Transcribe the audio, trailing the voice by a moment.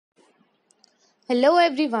Hello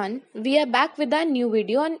everyone, we are back with our new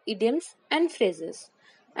video on idioms and phrases.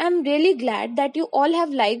 I am really glad that you all have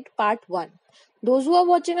liked part 1. Those who are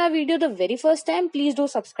watching our video the very first time, please do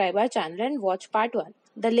subscribe our channel and watch part 1.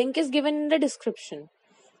 The link is given in the description.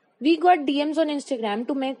 We got DMs on Instagram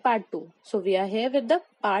to make part 2, so we are here with the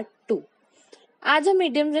part 2. आज हम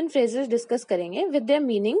idioms and phrases discuss करेंगे with their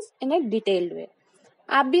meanings in a detailed way.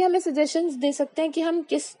 आप भी हमें suggestions दे सकते हैं कि हम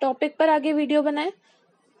किस टॉपिक पर आगे वीडियो बनाएं.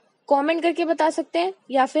 कमेंट करके बता सकते हैं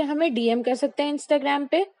या फिर हमें डीएम कर सकते हैं इंस्टाग्राम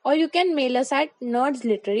पे और you can mail us at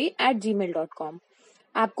nerdsliterary@gmail.com.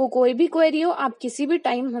 आपको कोई भी क्वेरी हो आप किसी भी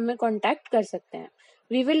टाइम हमें कांटेक्ट कर सकते हैं.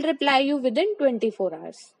 We will reply you with in 24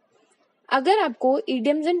 hours. अगर आपको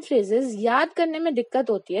इडियम्स एंड फ्रेजेस याद करने में दिक्कत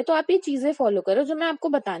होती है तो आप ये चीजें फॉलो करो जो मैं आपको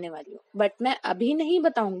बताने वाली हूँ, बट मैं अभी नहीं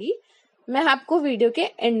बताऊंगी, मैं आपको वीडियो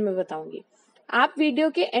के एंड में बताऊंगी. आप वीडियो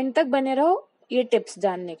के एंड तक बने रहो ये टिप्स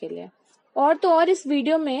जानने के लिए. और तो और इस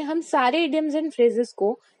वीडियो में हम सारे इडियम्स एंड फ्रेजेस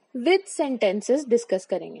को विद सेंटेंसेस डिस्कस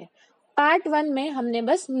करेंगे. पार्ट 1 में हमने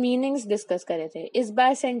बस मीनिंग्स डिस्कस करे थे. इस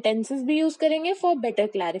बार सेंटेंसेस भी यूज करेंगे for better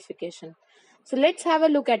clarification. So let's have a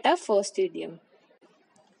look at our first idiom.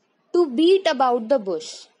 To beat about the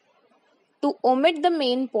Bush, to omit the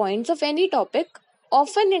main points of any topic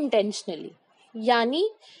often intentionally. यानी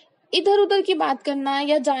इधर उधर की बात करना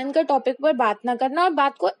या जानकर टॉपिक पर बात ना करना और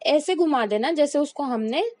बात को ऐसे घुमा देना जैसे उसको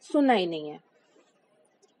हमने सुना ही नहीं है.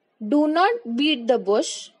 Do not beat the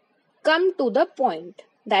Bush, come to the point.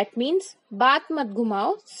 That means बात मत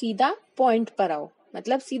घुमाओ, सीधा पॉइंट पर आओ,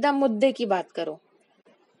 मतलब सीधा मुद्दे की बात करो.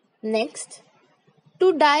 Next,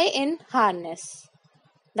 to die in harness.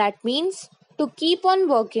 That means to keep on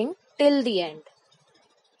working till the end.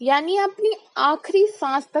 यानी अपनी आखिरी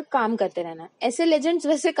सांस तक काम करते रहना. ऐसे लेजेंड्स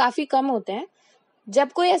वैसे काफी कम होते हैं.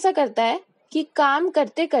 जब कोई ऐसा करता है कि काम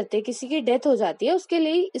करते करते किसी की डेथ हो जाती है, उसके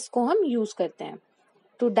लिए इसको हम यूज करते हैं.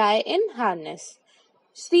 To die in harness.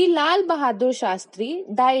 Shri Lal Bahadur Shastri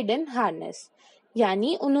died in harness.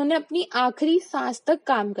 यानी उन्होंने अपनी आखिरी सांस तक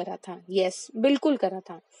काम करा था. यस, बिल्कुल करा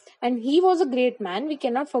था. And he was a great man. We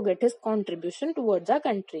can not forget his contribution towards our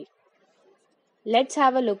country. Let's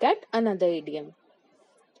have a look at another idiom.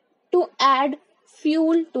 To add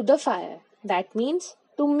fuel to the fire. That means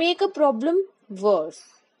to make a problem worse.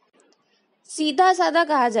 सीधा साधा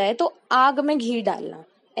कहा जाए तो आग में घी डालना.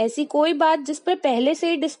 ऐसी कोई बात जिस पर पहले से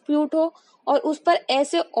ही डिस्प्यूट हो और उस पर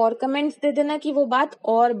ऐसे और कमेंट्स दे देना कि वो बात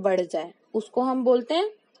और बढ़ जाए, उसको हम बोलते हैं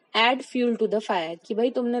add fuel to the fire. कि भाई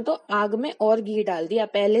तुमने तो आग में और घी डाल दिया,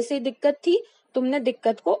 पहले से ही दिक्कत थी, तुमने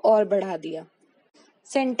दिक्कत को और बढ़ा दिया.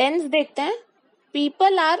 सेंटेंस देखते हैं.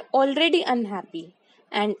 People are already unhappy.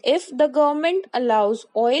 And if the government allows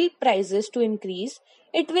oil prices to increase,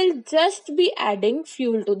 it will just be adding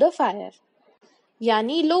fuel to the fire.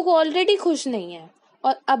 यानी लोग ऑलरेडी खुश नहीं हैं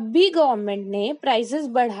और अब भी गवर्नमेंट ने प्राइसेस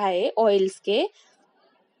बढ़ाए ऑयल्स के,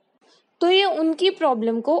 तो ये उनकी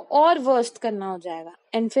प्रॉब्लम को और वर्स्ट करना हो जाएगा.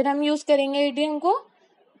 एंड फिर हम यूज करेंगे इडियम को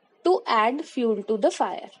to add fuel to the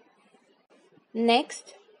fire.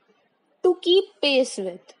 Next, to keep pace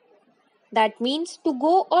with. That means to go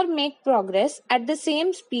or make progress at the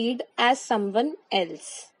same speed as someone else.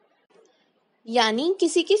 यानी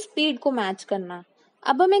किसी की स्पीड को मैच करना.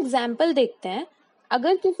 अब हम एग्जाम्पल देखते हैं.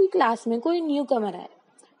 अगर किसी क्लास में कोई न्यू कमर है,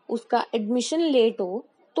 उसका एडमिशन लेट हो,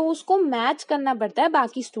 तो उसको मैच करना पड़ता है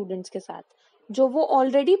बाकी स्टूडेंट्स के साथ जो वो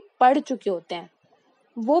ऑलरेडी पढ़ चुके होते हैं.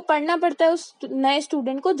 वो पढ़ना पड़ता है उस नए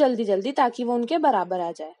स्टूडेंट को जल्दी जल्दी ताकि वो उनके बराबर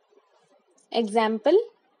आ जाए. Example,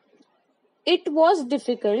 it was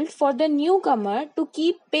difficult for the newcomer to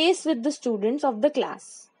keep pace with the students of the class.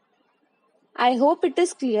 I hope it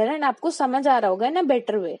is clear and आपको समझ आ रहा होगा ना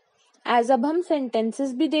बेटर वे. एज अब हम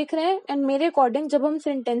सेंटेंसेस भी देख रहे हैं एंड मेरे अकॉर्डिंग जब हम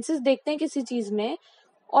सेंटेंसेस देखते हैं किसी चीज में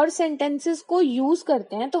और सेंटेंसेस को यूज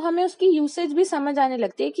करते हैं तो हमें उसकी यूसेज भी समझ आने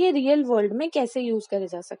लगती है कि ये रियल वर्ल्ड में कैसे यूज करे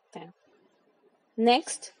जा सकते हैं.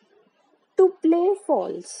 Next, to play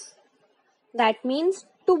false. That means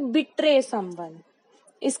to betray someone.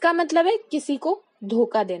 इसका मतलब है किसी को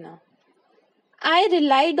धोखा देना. आई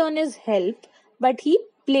relied on his help but he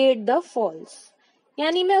played the false.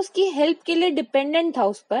 यानी मैं उसकी हेल्प के लिए डिपेंडेंट था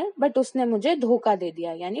उस पर, बट उसने मुझे धोखा दे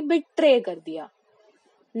दिया, यानी बिट्रे कर दिया.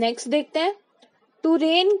 नेक्स्ट देखते हैं. To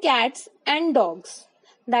rain cats and dogs.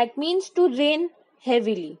 That means to rain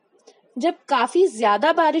heavily. जब काफी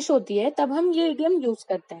ज्यादा बारिश होती है तब हम ये इडियम यूज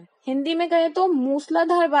करते हैं. हिंदी में कहें तो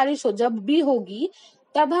मूसलाधार बारिश हो जब भी होगी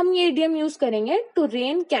तब हम ये इडियम यूज करेंगे to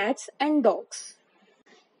rain cats and dogs.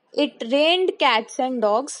 It rained cats and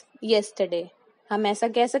dogs yesterday. हम ऐसा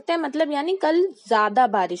कह सकते हैं, मतलब यानी कल ज्यादा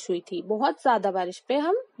बारिश हुई थी, बहुत ज्यादा बारिश पे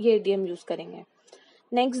हम ये इडियम यूज करेंगे.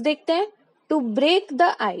 नेक्स्ट देखते हैं. To break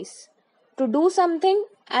the ice. To do something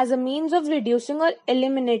as a means of reducing or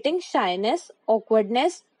eliminating shyness,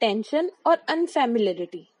 awkwardness, tension और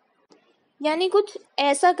unfamiliarity. यानी कुछ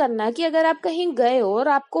ऐसा करना कि अगर आप कहीं गए हो और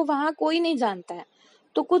आपको वहां कोई नहीं जानता है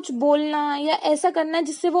तो कुछ बोलना या ऐसा करना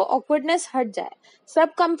जिससे वो ऑकवर्डनेस हट जाए,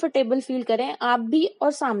 सब कंफर्टेबल फील करें, आप भी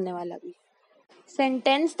और सामने वाला भी.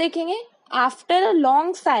 सेंटेंस देखेंगे. After a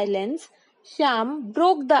long silence Shyam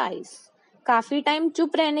broke the ice. काफी टाइम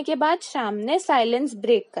चुप रहने के बाद श्याम ने साइलेंस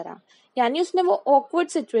ब्रेक करा, यानी उसने वो ऑकवर्ड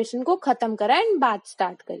सिचुएशन को खत्म करा एंड बात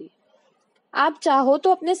स्टार्ट करी. आप चाहो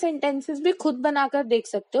तो अपने सेंटेंसेस भी खुद बनाकर देख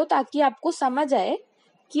सकते हो ताकि आपको समझ आए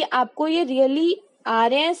कि आपको ये रियली आ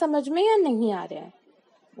रहे हैं समझ में या नहीं आ रहे हैं.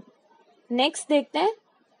 नेक्स्ट देखते हैं.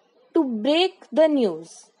 To break the news.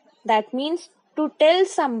 That means to tell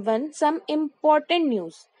someone some important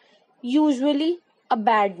news, usually a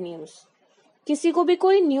bad news. किसी को भी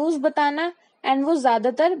कोई न्यूज बताना एंड वो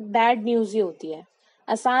ज्यादातर बैड न्यूज ही होती है.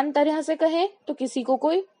 आसान तरह से कहें तो किसी को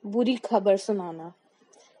कोई बुरी खबर सुनाना.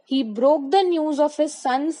 He broke the news of his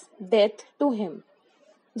son's death to him.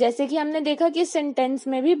 जैसे कि हमने देखा कि सेंटेंस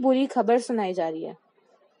में भी बुरी खबर सुनाई जा रही है.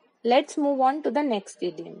 Let's move on to the next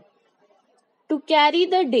idiom. To carry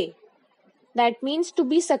the day. That means to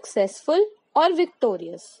be successful or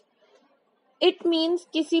victorious. It means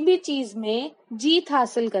किसी भी चीज में जीत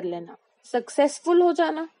हासिल कर लेना, सक्सेसफुल हो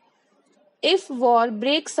जाना. If war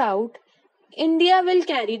breaks out, India will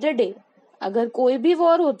carry the day. अगर कोई भी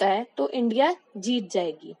वॉर होता है तो इंडिया जीत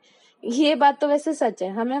जाएगी. ये बात तो वैसे सच है,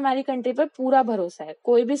 हमें हमारी कंट्री पर पूरा भरोसा है.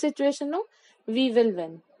 कोई भी सिचुएशन हो, वी विल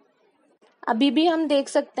विन. अभी भी हम देख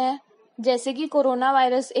सकते हैं जैसे कि कोरोना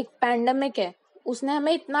वायरस एक पैंडेमिक है, उसने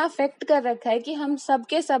हमें इतना अफेक्ट कर रखा है कि हम सब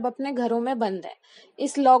के सब अपने घरों में बंद हैं.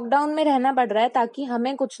 इस लॉकडाउन में रहना पड़ रहा है ताकि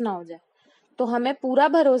हमें कुछ ना हो जाए. तो हमें पूरा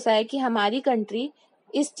भरोसा है कि हमारी कंट्री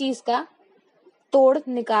इस चीज का तोड़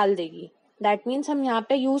निकाल देगी. दैट मीन्स हम यहाँ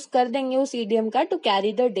पे यूज कर देंगे उस इडियम का, to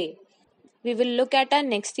carry the day. We will look at our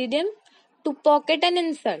next idiom. To pocket an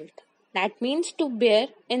insult. That means to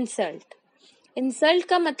bear insult. Insult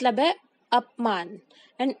का मतलब है अपमान,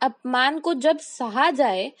 एंड अपमान को जब सहा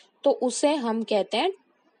जाए तो उसे हम कहते हैं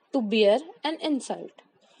to bear an insult.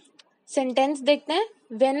 Sentence देखते हैं.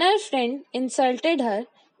 When her friend insulted her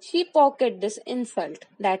she pocket this insult.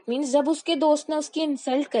 That means जब उसके दोस्त ने उसकी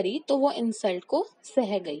इंसल्ट करी तो वो इंसल्ट को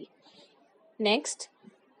सह गई. Next.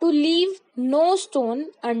 To leave no stone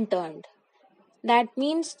unturned. That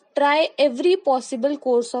means try every possible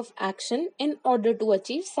course of action in order to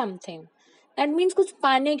achieve something. That means कुछ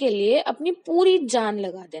पाने के लिए अपनी पूरी जान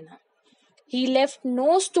लगा देना. He left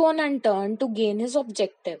no stone unturned to gain his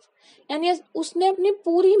objective. यानी उसने अपनी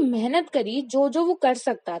पूरी मेहनत करी जो जो वो कर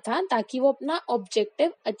सकता था ताकि वो अपना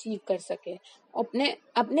ऑब्जेक्टिव अचीव कर सके, अपने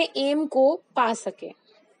अपने एम को पा सके.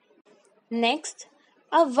 Next.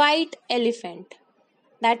 A white elephant.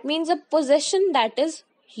 That means a possession that is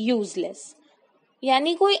useless.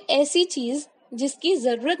 यानी कोई ऐसी चीज जिसकी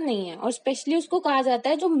जरूरत नहीं है, और स्पेशली उसको कहा जाता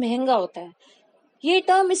है जो महंगा होता है. ये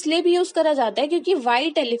टर्म इसलिए भी यूज करा जाता है क्योंकि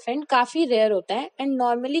व्हाइट एलिफेंट काफी रेयर होता है एंड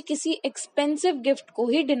नॉर्मली किसी एक्सपेंसिव गिफ्ट को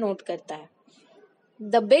ही डिनोट करता है.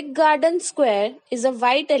 The big garden square is a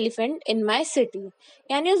white elephant in my city.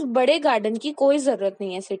 यानी उस बड़े गार्डन की कोई जरूरत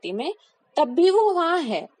नहीं है सिटी में, तब भी वो वहां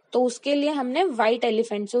है, तो उसके लिए हमने व्हाइट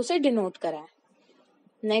एलिफेंट से उसे डिनोट करा है.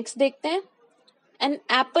 नेक्स्ट देखते हैं. An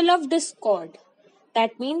apple of Discord.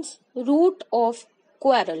 That means root of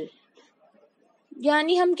quarrel.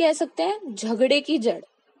 यानी हम कह सकते हैं झगड़े की जड़,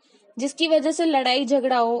 जिसकी वजह से लड़ाई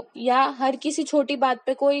झगड़ा हो या हर किसी छोटी बात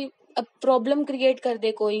पे कोई प्रॉब्लम क्रिएट कर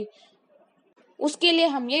दे कोई, उसके लिए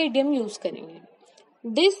हम ये इडियम यूज करेंगे.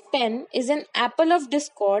 This pen is an apple of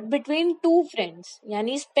Discord between two friends.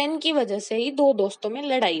 यानी इस पेन की वजह से ही दो दोस्तों में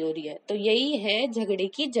लड़ाई हो रही है, तो यही है झगड़े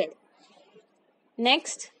की जड़.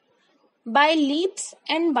 Next. Bye leaps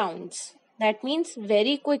and bounds. That means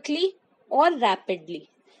very quickly और rapidly.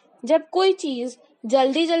 जब कोई चीज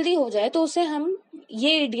जल्दी जल्दी हो जाए तो उसे हम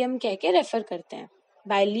ये इडियम कह के रेफर करते हैं,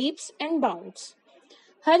 by leaps and bounds.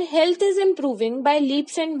 Her health is improving by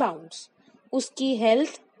leaps and bounds. उसकी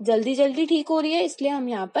हेल्थ जल्दी जल्दी ठीक हो रही है, इसलिए हम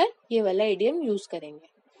यहाँ पर ये वाला इडियम यूज करेंगे.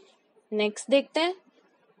 नेक्स्ट देखते हैं.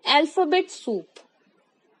 Alphabet soup.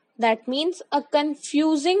 That means a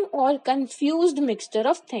confusing or confused mixture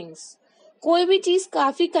of things. कोई भी चीज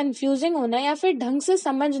काफी कंफ्यूजिंग होना या फिर ढंग से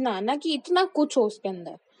समझ ना आना कि इतना कुछ हो उसके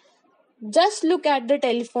अंदर. Just look at the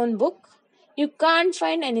telephone book. You can't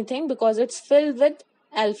find anything because it's filled with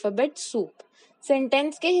alphabet soup.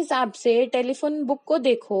 Sentence के हिसाब से टेलीफोन बुक को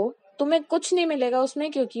देखो, तुम्हें कुछ नहीं मिलेगा उसमें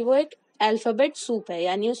क्योंकि वो एक अल्फाबेट सूप है,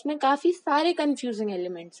 यानी उसमें काफी सारे कंफ्यूजिंग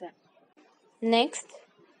एलिमेंट्स हैं. Next.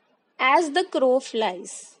 As the crow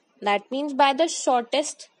flies. That means by the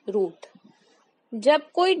shortest route.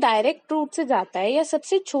 जब कोई डायरेक्ट रूट से जाता है या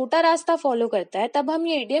सबसे छोटा रास्ता फॉलो करता है तब हम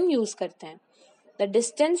ये इडियम यूज करते हैं. The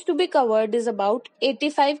distance to be covered is about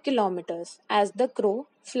 85 kilometres as the crow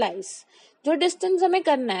flies. जो डिस्टेंस हमें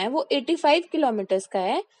करना है वो 85 किलोमीटर्स का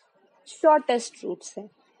है शॉर्टेस्ट रूट से.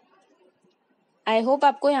 आई होप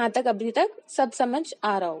आपको यहाँ तक अभी तक सब समझ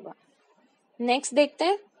आ रहा होगा. नेक्स्ट देखते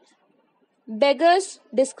हैं beggars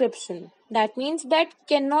description. That means that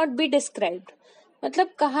can not be described. मतलब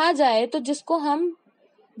कहा जाए तो जिसको हम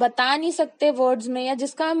बता नहीं सकते वर्ड्स में या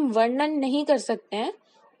जिसका हम वर्णन नहीं कर सकते हैं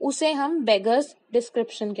उसे हम बेगर्स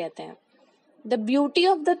डिस्क्रिप्शन कहते हैं. The beauty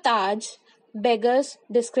of the Taj beggars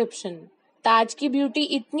description. ताज की ब्यूटी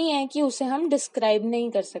इतनी है कि उसे हम डिस्क्राइब नहीं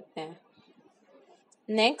कर सकते हैं.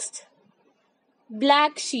 Next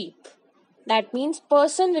black sheep. That means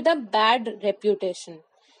person with a bad reputation.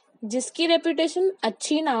 जिसकी रेप्यूटेशन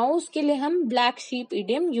अच्छी ना हो उसके लिए हम ब्लैक शीप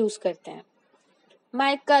इडियम यूज करते हैं.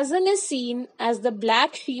 My cousin is seen as the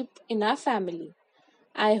black sheep in our family.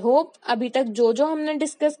 I hope अभी तक जो हमने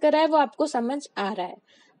डिस्कस करा है वो आपको समझ आ रहा है.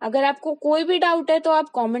 अगर आपको कोई भी डाउट है तो आप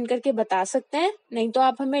कमेंट करके बता सकते हैं, नहीं तो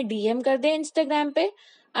आप हमें डीएम कर दें इंस्टाग्राम पे.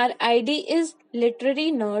 आवर आईडी इज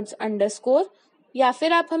literary_nerds_ या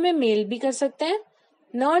फिर आप हमें मेल भी कर सकते हैं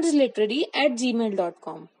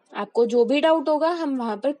nerdsliterary@gmail.com. आपको जो भी डाउट होगा हम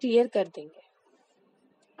वहां पर क्लियर कर देंगे.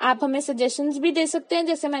 आप हमें सजेशंस भी दे सकते हैं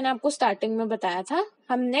जैसे मैंने आपको स्टार्टिंग में बताया था.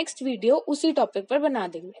 हम नेक्स्ट वीडियो उसी टॉपिक पर बना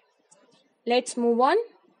देंगे. Let's move on.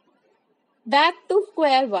 Back to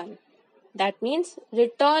square one. That means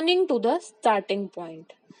returning to the starting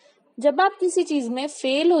point. जब आप किसी चीज में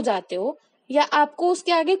फेल हो जाते हो या आपको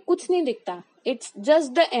उसके आगे कुछ नहीं दिखता, it's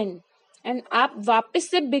just the end, and आप वापस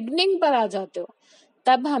से बिगनिंग पर आ जाते हो,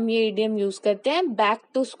 तब हम ये इडियम यूज करते हैं back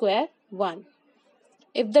to square one.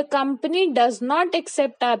 If the company does not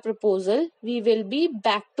accept our proposal, we will be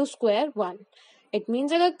back to square one. It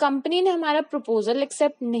means अगर कंपनी ने हमारा प्रपोजल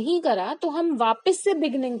एक्सेप्ट नहीं करा तो हम वापस से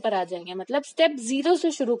बिगनिंग पर आ जाएंगे, मतलब स्टेप 0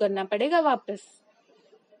 से शुरू करना पड़ेगा वापस.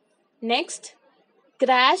 Next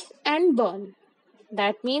crash and burn.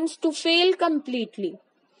 That means to fail completely.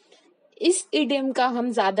 इस इडियम का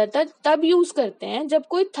हम ज्यादातर तब यूज करते हैं जब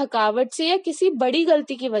कोई थकावट से या किसी बड़ी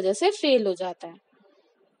गलती की वजह से फेल हो जाता है.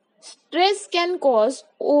 Stress can cause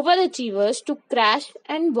over achievers to crash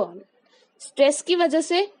and burn. Stress की वजह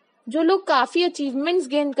से जो लोग काफी अचीवमेंट्स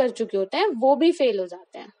गेन कर चुके होते हैं वो भी फेल हो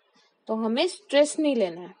जाते हैं, तो हमें स्ट्रेस नहीं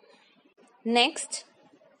लेना है. Next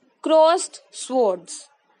crossed swords.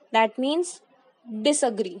 That means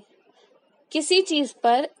disagree. किसी चीज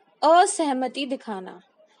पर असहमति दिखाना,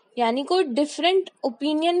 यानी कोई डिफरेंट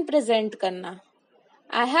ओपिनियन प्रेजेंट करना.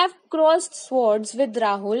 I have crossed swords with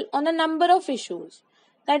Rahul on a number of issues.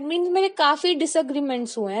 That means मेरे काफी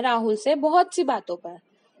डिसएग्रीमेंट्स हुए हैं राहुल से बहुत सी बातों पर.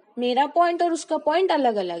 मेरा पॉइंट और उसका पॉइंट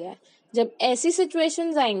अलग अलग है. जब ऐसी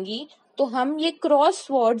सिचुएशंस आएंगी तो हम ये क्रॉस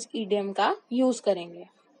वर्ड्स इडियम का यूज करेंगे.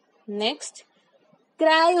 Next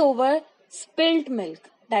cry over spilled milk.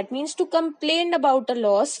 That means to complain about a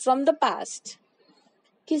loss from the past.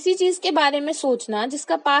 किसी चीज के बारे में सोचना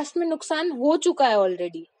जिसका पास्ट में नुकसान हो चुका है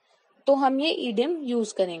ऑलरेडी, तो हम ये इडियम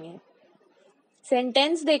यूज करेंगे.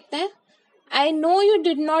 सेंटेंस देखते हैं. I know you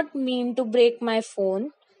did not mean to break my phone,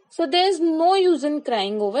 so there is no use in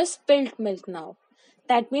crying over spilt milk now.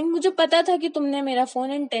 That means मुझे पता था कि तुमने मेरा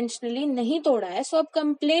फोन इंटेंशनली नहीं तोड़ा है, सो अब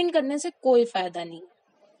कंप्लेन करने से कोई फायदा नहीं.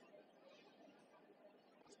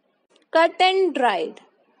 Cut and dried.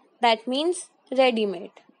 That means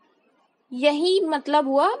readymade. यही मतलब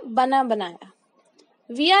हुआ बना बनाया.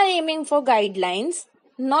 We are aiming for guidelines,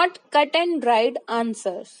 not cut and dried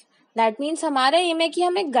answers. That means हमारा एम है कि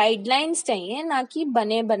हमें गाइडलाइंस चाहिए, ना कि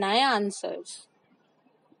बने बनाए answers.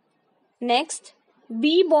 Next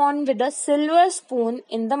be born with a silver spoon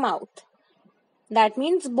in the mouth. That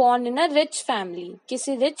means born in a rich family.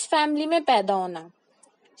 किसी रिच फैमिली में पैदा होना.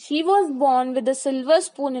 She was born with a silver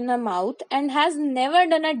spoon in her mouth and has never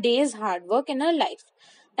done a days hard work in her life.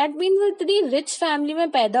 That means वो इतनी rich family में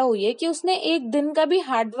पैदा हुई है कि उसने एक दिन का भी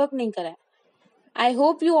हार्ड वर्क नहीं करा है. I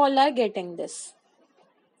hope you all are getting this.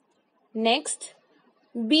 Next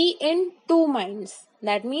be in two minds.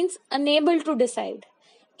 That means unable to decide.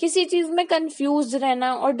 किसी चीज में कंफ्यूज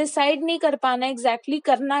रहना और डिसाइड नहीं कर पाना एग्जैक्टली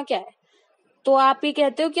करना क्या है, तो आप ये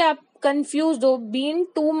कहते हो कि आप कंफ्यूज हो, बी इन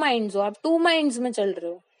टू माइंड्स हो, आप टू माइंड्स में चल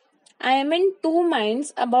रहे हो. I am in two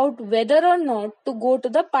minds about whether और not to go to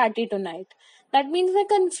the party to night. That means मैं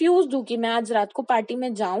कंफ्यूज हूं कि मैं आज रात को पार्टी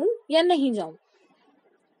में जाऊं या नहीं जाऊं.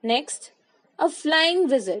 Next a flying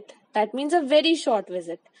visit. That means a very short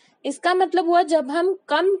visit. इसका मतलब हुआ जब हम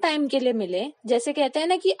कम टाइम के लिए मिले, जैसे कहते हैं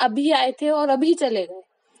ना कि अभी आए थे और अभी चले गए,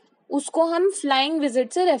 उसको हम फ्लाइंग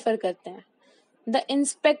विजिट से रेफर करते हैं. The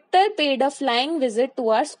inspector paid a flying visit to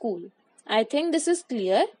our school. I think this is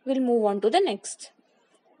clear. We'll move on to the next.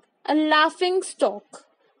 A laughing stock.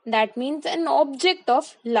 That means an object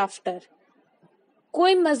of laughter.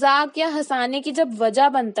 कोई मजाक या हंसाने की जब वजह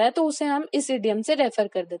बनता है तो उसे हम इस इडियम से रेफर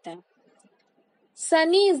कर देते हैं.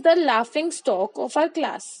 Sunny is the laughing stock of our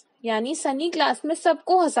class. यानी सनी क्लास में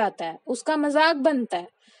सबको हंसाता है, उसका मजाक बनता है.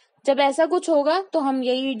 जब ऐसा कुछ होगा तो हम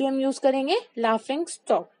यही इडियम यूज करेंगे, लाफिंग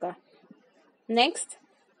स्टॉक का. Next,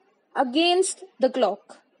 against the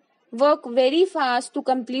clock. Work very fast to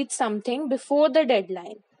complete something before the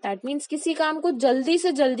deadline. That means किसी काम को जल्दी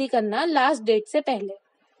से जल्दी करना लास्ट डेट से पहले.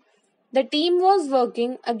 The team was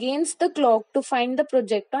working against the clock to find the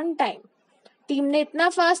project on time. Team ने इतना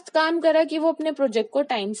फास्ट काम करा कि वो अपने प्रोजेक्ट को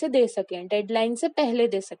टाइम से दे सके, डेडलाइन से पहले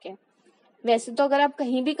दे सके. वैसे तो अगर आप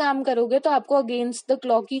कहीं भी काम करोगे तो आपको अगेंस्ट द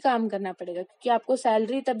क्लॉक ही काम करना पड़ेगा, क्योंकि आपको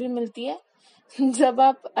सैलरी तभी मिलती है जब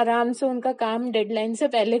आप आराम से उनका काम डेडलाइन से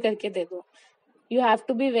पहले करके दे दो. You have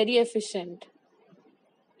to be very efficient.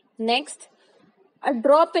 Next, a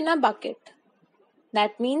drop in a bucket.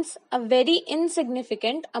 That means a very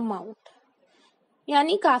insignificant amount.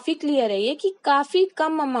 यानी काफी क्लियर है ये कि काफी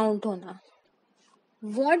कम अमाउंट होना.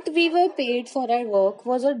 What we were paid for our work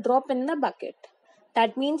was a drop in the bucket.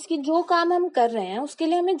 That means कि जो काम हम कर रहे हैं उसके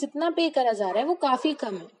लिए हमें जितना पे करा जा रहा है वो काफी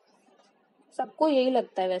कम है. सबको यही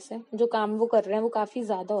लगता है, वैसे जो काम वो कर रहे हैं वो काफी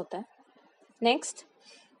ज्यादा होता है. Next,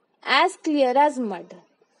 as clear as mud.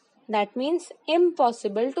 That means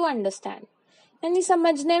impossible to understand. यानी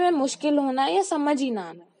समझने में मुश्किल होना या समझ ही ना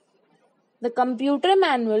आना. The computer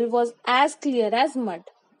manual was as clear as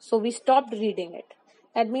mud, so we stopped reading it.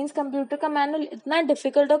 That means computer का मैनुअल इतना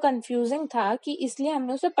डिफिकल्ट और कंफ्यूजिंग था कि इसलिए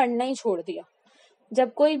हमने उसे पढ़ना ही छोड़ दिया.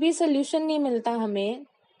 जब कोई भी सोल्यूशन नहीं मिलता, हमें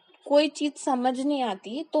कोई चीज समझ नहीं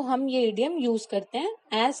आती, तो हम ये इडियम यूज करते हैं,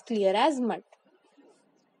 as clear as mud.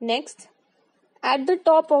 Next, at the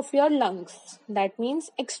top of your lungs. That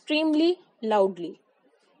means extremely loudly.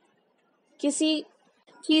 किसी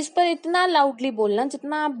चीज पर इतना लाउडली बोलना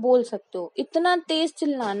जितना आप बोल सकते हो, इतना तेज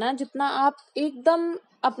चिल्लाना जितना आप एकदम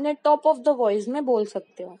अपने टॉप ऑफ द वॉइस में बोल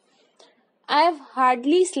सकते हो. I have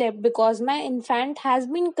hardly slept because my infant has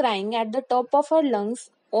been crying at the top of her lungs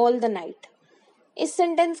all the night. इस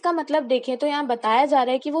सेंटेंस का मतलब देखें तो यहाँ बताया जा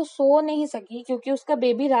रहा है कि वो सो नहीं सकी क्योंकि उसका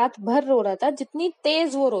बेबी रात भर रो रहा था, जितनी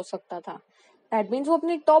तेज वो रो सकता था. दैट मीन्स वो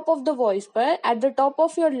अपनी टॉप ऑफ द वॉइस पर, at the top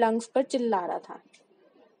of your lungs पर चिल्ला रहा था.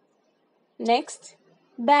 Next,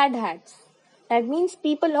 bad hats. That means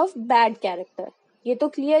people of bad character. ये तो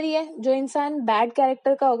क्लियर ही है, जो इंसान बैड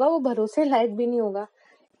कैरेक्टर का होगा वो भरोसे लायक भी नहीं होगा.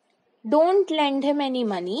 Don't land him any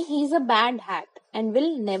money, he is a bad hat and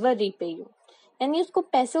will never repay you. यानी उसको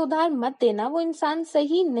पैसे उधार मत देना, वो इंसान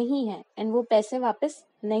सही नहीं है एंड वो पैसे वापस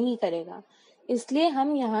नहीं करेगा. इसलिए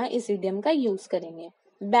हम यहाँ इस इडियम का यूज करेंगे,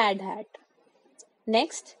 bad hat.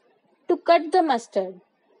 Next, to cut the mustard.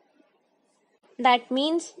 That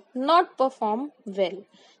means not perform well.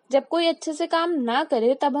 जब कोई अच्छे से काम ना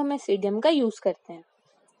करे तब हम इस इडियम का यूज करते हैं.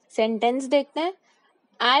 सेंटेंस देखते हैं.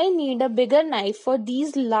 I need a bigger knife for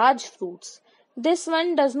these large fruits. This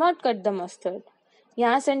one does not cut the mustard.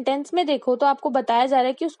 यहाँ सेंटेंस में देखो तो आपको बताया जा रहा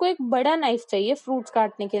है कि उसको एक बड़ा नाइफ चाहिए फ्रूट्स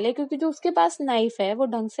काटने के लिए, क्योंकि जो उसके पास नाइफ है वो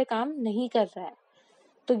ढंग से काम नहीं कर रहा है.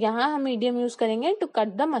 तो यहाँ हम इडियम यूज करेंगे, to cut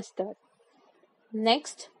the mustard.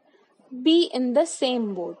 Next, be in the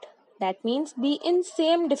same boat. That means be in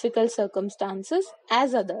same difficult circumstances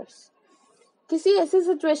as others. किसी ऐसी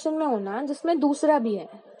सिचुएशन में होना जिसमें दूसरा भी है.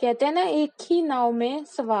 कहते हैं ना, एक ही नाव में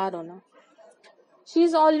सवार होना. She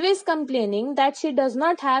is always complaining that she does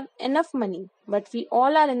not have enough money, but we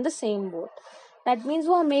all are in the same boat. That means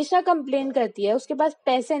वो हमेशा कंप्लेन करती है उसके पास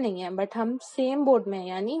पैसे नहीं है, बट हम सेम बोट में हैं,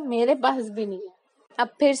 यानी मेरे पास भी नहीं है. अब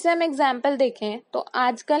फिर से हम एग्जाम्पल देखें तो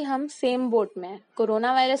आजकल हम सेम बोट में हैं.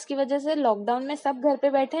 कोरोना वायरस की वजह से लॉकडाउन में सब घर पे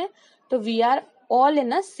बैठे हैं, तो we are all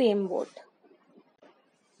in a same boat.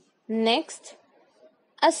 Next,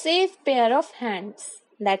 a safe pair of hands.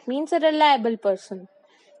 That means a reliable person.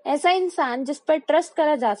 ऐसा इंसान जिस पर ट्रस्ट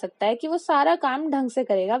करा जा सकता है कि वो सारा काम ढंग से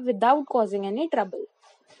करेगा without causing any trouble.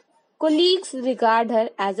 Colleagues regard her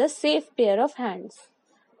as a safe pair of hands.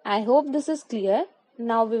 I hope this is clear.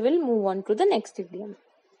 Now we will move on to the next idiom.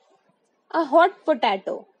 A hot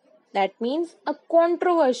potato. That means a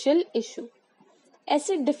controversial issue.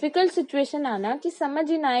 ऐसी difficult situation आना कि समझ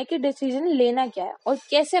ही ना आए कि decision लेना क्या है और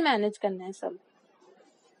कैसे मैनेज करना है सब.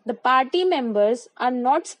 The party members are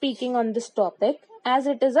not speaking on this topic as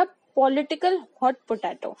it is a political hot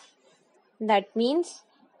potato. That means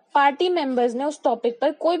party members ने उस टॉपिक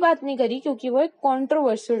पर कोई बात नहीं करी क्योंकि वो एक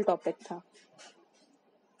कॉन्ट्रोवर्शियल टॉपिक था.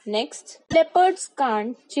 Next, leopards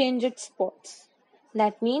can't change its spots.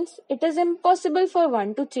 That means it is impossible for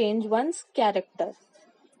one to change one's character.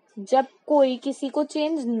 जब कोई किसी को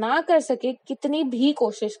चेंज ना कर सके कितनी भी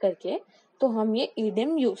कोशिश करके, तो हम ये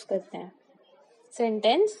इडियम यूज करते हैं.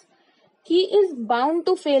 Sentence: He is bound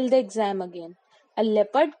to fail the exam again. A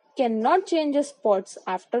leopard cannot change his spots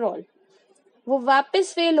after all. वो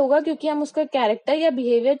वापस फेल होगा क्योंकि हम उसका कैरेक्टर या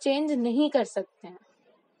बिहेवियर चेंज नहीं कर सकते हैं.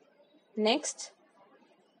 Next,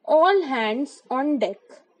 all hands on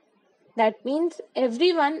deck. That means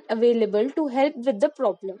everyone available to help with the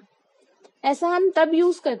problem. ऐसा हम तब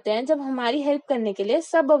यूज करते हैं जब हमारी हेल्प करने के लिए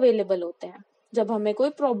सब अवेलेबल होते हैं, जब हमें कोई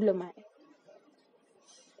प्रॉब्लम आए.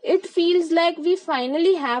 It feels like we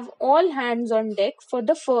finally have all hands on deck for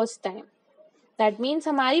the first time. That means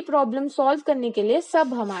हमारी प्रॉब्लम सॉल्व करने के लिए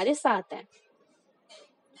सब हमारे साथ हैं.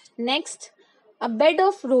 Next, a bed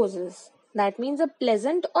of roses. That means a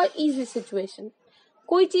pleasant or easy situation.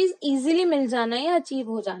 कोई चीज इजीली मिल जाना या अचीव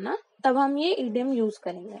हो जाना, तब हम ये इडियम यूज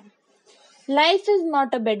करेंगे. Life is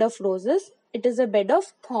not a bed of roses, it is a bed of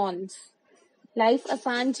thorns. Life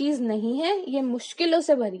आसान चीज नहीं है, ये मुश्किलों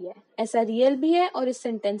से भरी है. ऐसा रियल भी है और इस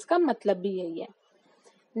सेंटेंस का मतलब भी यही है.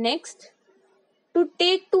 Next, to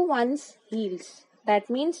take to once heels.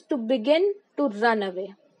 That means to begin to run away,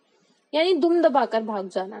 यानी दुम दबाकर भाग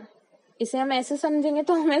जाना. इसे हम ऐसे समझेंगे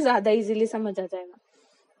तो हमें ज्यादा इजीली समझ आ जाएगा.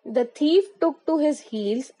 The thief took to his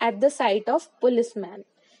heels at the site of policeman.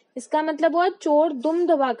 इसका मतलब हुआ चोर दुम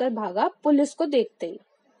दबाकर भागा पुलिस को देखते ही.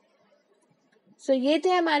 सो ये थे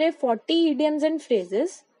हमारे 40 idioms and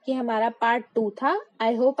phrases. ये हमारा पार्ट 2 था.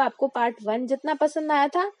 आई होप आपको पार्ट 1 जितना पसंद आया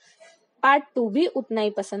था, पार्ट 2 भी उतना ही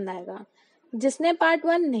पसंद आएगा. जिसने पार्ट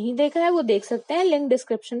 1 नहीं देखा है वो देख सकते हैं, लिंक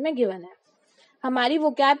डिस्क्रिप्शन में गिवन है. हमारी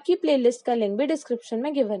वोकैब की प्लेलिस्ट का लिंक भी डिस्क्रिप्शन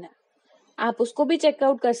में गिवन है, आप उसको भी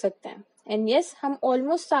चेकआउट कर सकते हैं. एंड यस, हम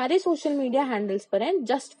ऑलमोस्ट सारे सोशल मीडिया हैंडल्स पर हैं,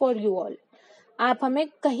 जस्ट फॉर यू ऑल. आप हमें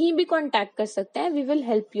कहीं भी कॉन्टैक्ट कर सकते हैं, we will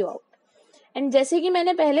help you out. And जैसे कि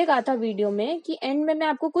मैंने पहले कहा था वीडियो में कि एंड में मैं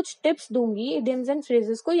आपको कुछ टिप्स दूंगी इडियम्स एंड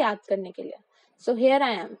फ्रेजेस को याद करने के लिए. So here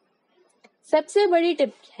I am. सबसे बड़ी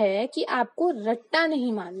टिप है कि आपको रट्टा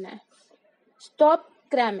नहीं मारना है. Stop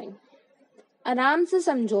cramming. आराम से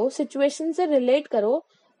समझो, सिचुएशन से रिलेट करो,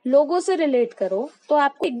 लोगों से रिलेट करो, तो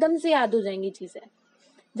आपको एकदम से याद हो जाएंगी चीजें.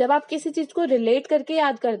 जब आप किसी चीज को रिलेट करके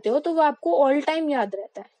याद करते हो तो वो आपको ऑल टाइम याद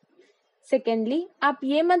रहता है. सेकेंडली, आप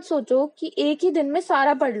ये मत सोचो कि एक ही दिन में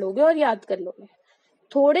सारा पढ़ लोगे और याद कर लोगे.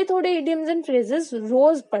 थोड़े थोड़े इडियम्स एंड फ्रेजेस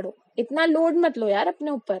रोज पढ़ो. इतना लोड मत लो यार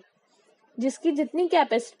अपने ऊपर. जिसकी जितनी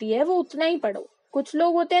कैपेसिटी है वो उतना ही पढ़ो. कुछ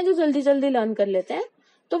लोग होते हैं जो जल्दी जल्दी लर्न कर लेते हैं,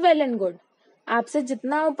 तो वेल एंड गुड. आपसे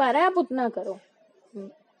जितना हो पा रहा है आप उतना करो.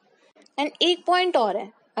 एंड एक पॉइंट और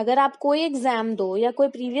है, अगर आप कोई एग्जाम दो या कोई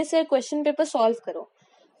previous year question paper solve करो,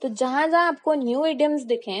 तो जहां जहां आपको न्यू इडियम्स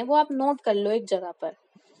दिखें वो आप नोट कर लो एक जगह पर.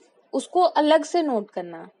 उसको अलग से नोट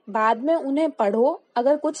करना, बाद में उन्हें पढ़ो.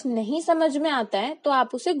 अगर कुछ नहीं समझ में आता है तो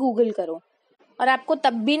आप उसे गूगल करो, और आपको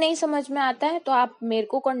तब भी नहीं समझ में आता है तो आप मेरे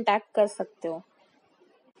को कांटेक्ट कर सकते हो.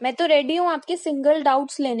 मैं तो रेडी हूँ आपके सिंगल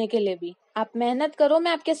डाउट्स लेने के लिए भी. आप मेहनत करो,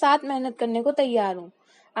 मैं आपके साथ मेहनत करने को तैयार हूँ.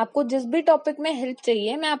 आपको जिस भी टॉपिक में हेल्प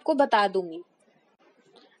चाहिए मैं आपको बता दूंगी.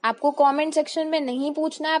 आपको कमेंट सेक्शन में नहीं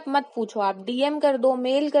पूछना है, आप मत पूछो. आप डीएम कर दो,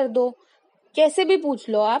 मेल कर दो, कैसे भी पूछ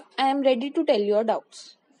लो आप. I am ready to tell your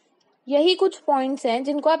doubts. यही कुछ पॉइंट्स हैं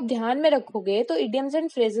जिनको आप ध्यान में रखोगे तो इडियम्स एंड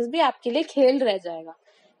फ्रेजेस भी आपके लिए खेल रह जाएगा.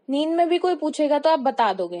 नींद में भी कोई पूछेगा तो आप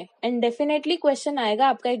बता दोगे, एंड डेफिनेटली क्वेश्चन आएगा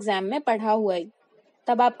आपका एग्जाम में पढ़ा हुआ ही.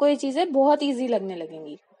 तब आपको ये चीजें बहुत इजी लगने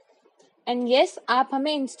लगेंगी. एंड यस, आप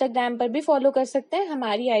हमें इंस्टाग्राम पर भी फॉलो कर सकते हैं.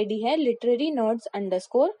 हमारी आईडी है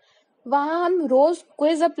literary_nerds_. वहां हम रोज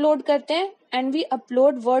क्विज अपलोड करते हैं and we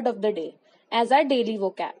upload word of the day as are daily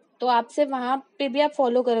vocab. तो आपसे वहां पे भी आप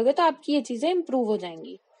फॉलो करोगे तो आपकी ये चीजें इंप्रूव हो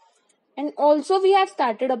जाएंगी. And also we have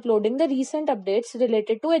started uploading the recent updates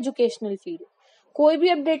related to educational field. कोई भी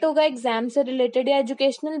अपडेट होगा एग्जाम से रिलेटेड या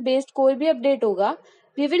एजुकेशनल बेस्ड, कोई भी अपडेट होगा,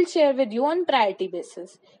 we will share with you on priority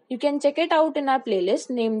basis. You can check it out in our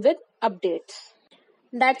playlist named with updates.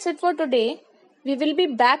 That's it for today. We will be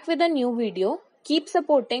back with a new video. Keep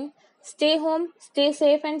supporting. Stay home, stay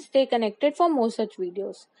safe and stay connected for more such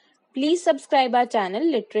videos. Please subscribe our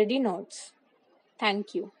channel Literary Notes.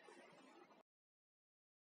 Thank you.